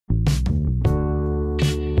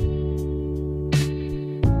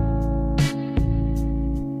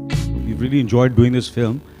really enjoyed doing this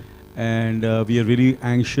film, and we are really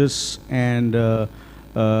anxious and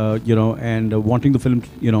wanting the film,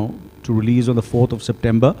 to release on the 4th of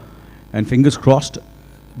September. And fingers crossed,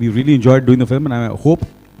 we really enjoyed doing the film, and I hope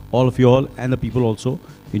all of you all and the people also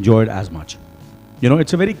enjoyed as much.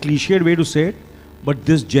 It's a very cliched way to say it, but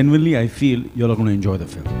this genuinely, I feel you're all going to enjoy the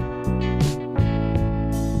film.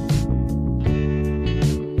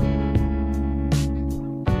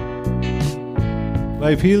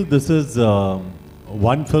 I feel this is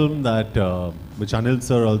one film that, which Anil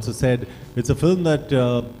sir also said, it's a film that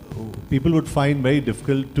people would find very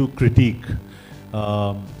difficult to critique.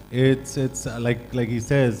 It's like he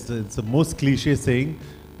says, it's the most cliche saying,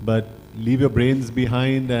 but leave your brains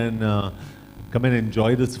behind and come and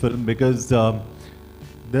enjoy this film, because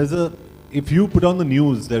if you put on the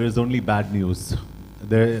news, there is only bad news.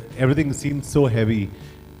 Everything seems so heavy.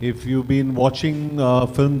 If you've been watching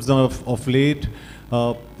films of late,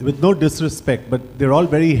 with no disrespect, but they're all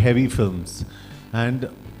very heavy films. And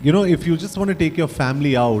if you just want to take your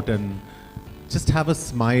family out and just have a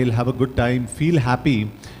smile, have a good time, feel happy,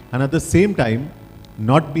 and at the same time,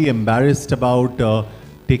 not be embarrassed about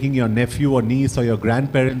taking your nephew or niece or your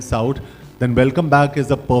grandparents out, then Welcome Back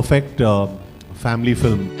is a perfect family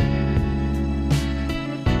film.